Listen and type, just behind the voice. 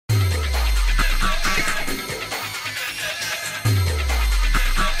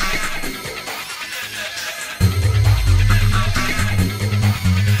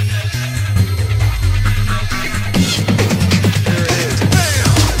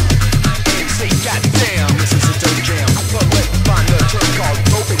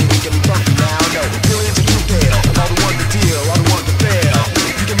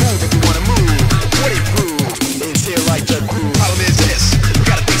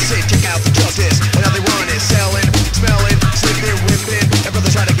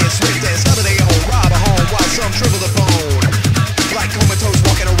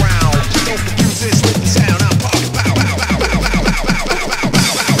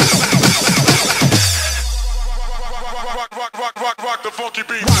the funky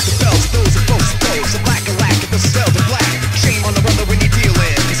beat. Rock the bells, those are folks, those are black and lack of the spell to black. Shame on the brother when you're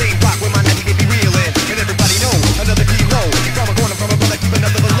dealing. Same rock with my knife, you get me reeling. And everybody know, another kilo. From a corner, from a brother, keep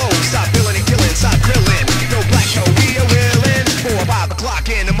another below. Stop billing and killing, stop grilling. No black, no, we are willing. 4 or 5 o'clock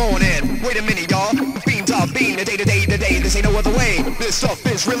in the morning. Wait a minute, y'all. The fiends are being the day to day to day. This ain't no other way. This stuff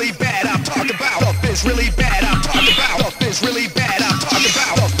is really bad, I'm talking about. Stuff is really bad, I'm talking about. Stuff is really bad, I'm talking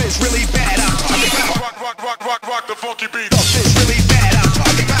about. Stuff is really bad, I'm talking about. Rock, rock, rock, rock, rock the funky beat. Stuff is really bad, I'm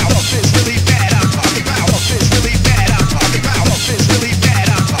talking about. Stuff is really bad, I'm talking about. Stuff is really bad, I'm talking about. Stuff is really bad,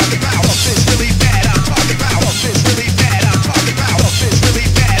 I'm talking about. Stuff is really bad, I'm talking about. Stuff is really bad, I'm talking about. Stuff is really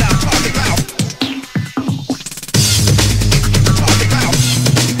bad, I'm talking about. Talking about.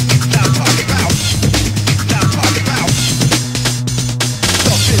 Now talking about. Now talking about.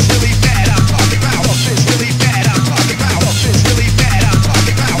 Stuff is really bad, I'm talking about. Stuff is really bad, I'm talking about. Stuff is really bad, I'm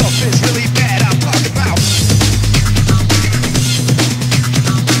talking about. Stuff is really bad, I'm talking about.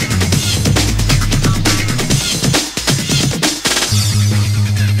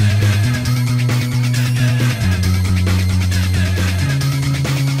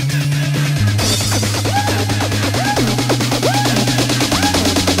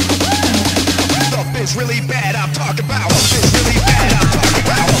 Stuff is really bad, I'm talking about. Stuff is really bad, I'm talking about. Stuff is really bad, I'm talking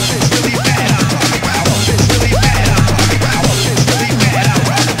about. Stuff is really bad, I'm talking about. Stuff is really bad, I'm talking about. Stuff is really bad, I'm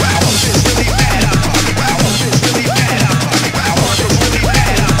talking about. Stuff is really bad, I'm talking about. Stuff is really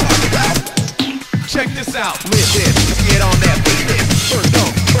bad, I'm talking about. Check this out. Listen, let's get on that beat. First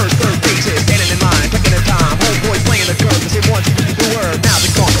up, first third bases, standing in line, taking the time. Homeboys playing the curve, cause they want you to do the word. Now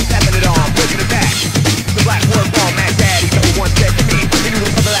they're gone, passing it on, pushing it back. The black work ball, Mac Daddy, no one said to me. He knew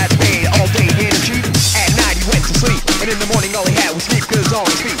the brother that's paid all day in the street. At night he went to sleep, and in the morning all he had was sleep, cause on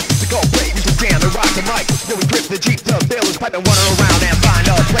his feet. To go play, used to jam, to rock the mic. Then we grip the Jeep, to bail his pipe and wander around and find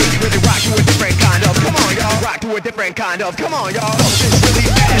a place where they rock to a different kind of. Come on, y'all, rock to a different kind of. Come on, y'all. This is really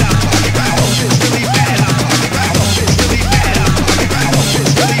bad.